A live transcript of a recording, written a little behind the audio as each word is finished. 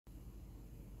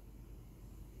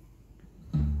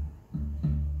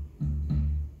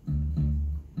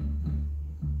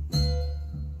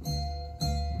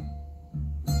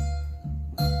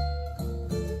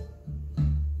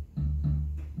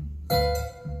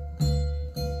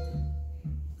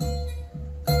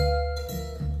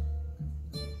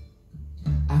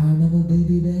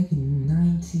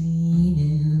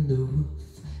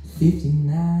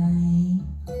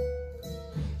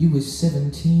was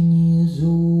 17 years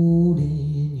old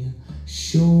and you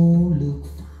sure look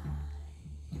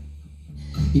fine.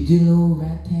 You did a little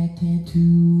rat-tat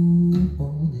tattoo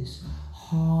on this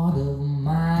heart of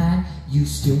mine. You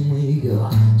still make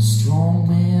a strong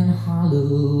man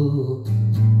holler.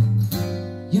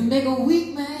 You make a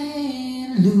weak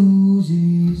man lose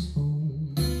his home.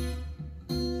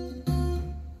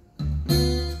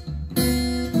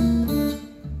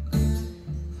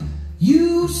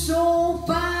 You so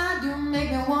fine, you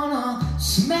make me wanna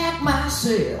smack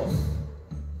myself.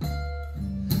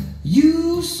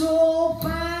 You so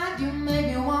fine, you make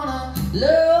me wanna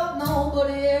love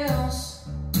nobody else.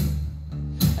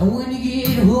 And when you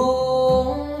get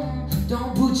home,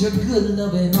 don't put your good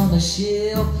loving on the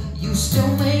shelf. You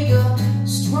still make a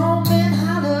strong man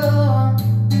holler.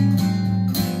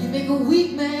 You make a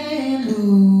weak man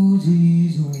lose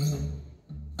his home.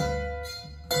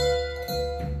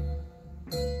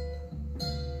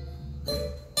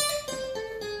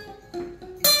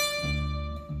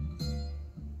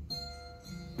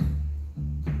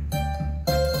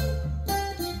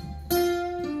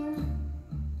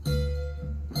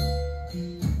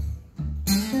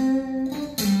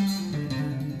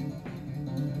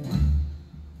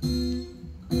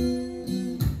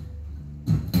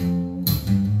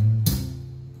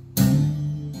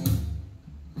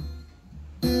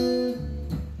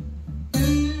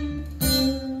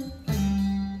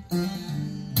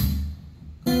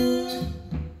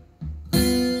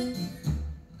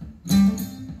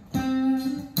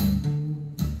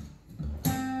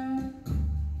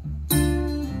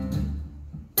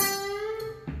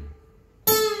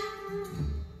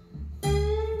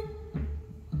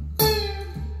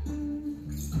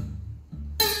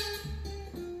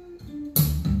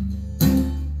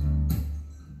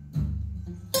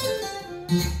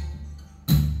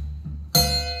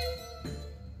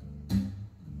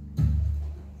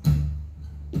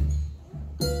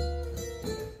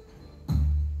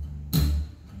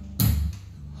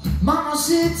 Mama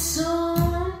said,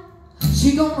 son,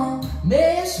 she gonna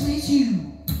mess with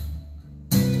you.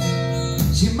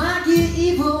 She might get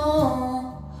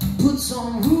evil, put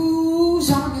some rules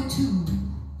on you too.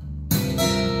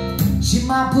 She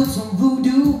might put some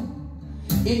voodoo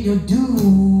in your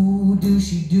do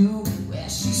she do. Well,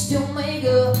 she still make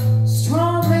a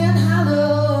strong man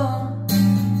holler.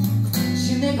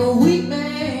 She make a weak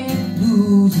man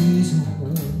lose his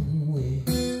home.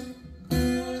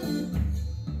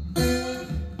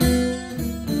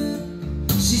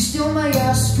 She still make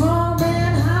a strong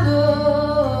man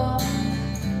holler.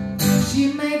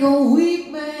 She make a weak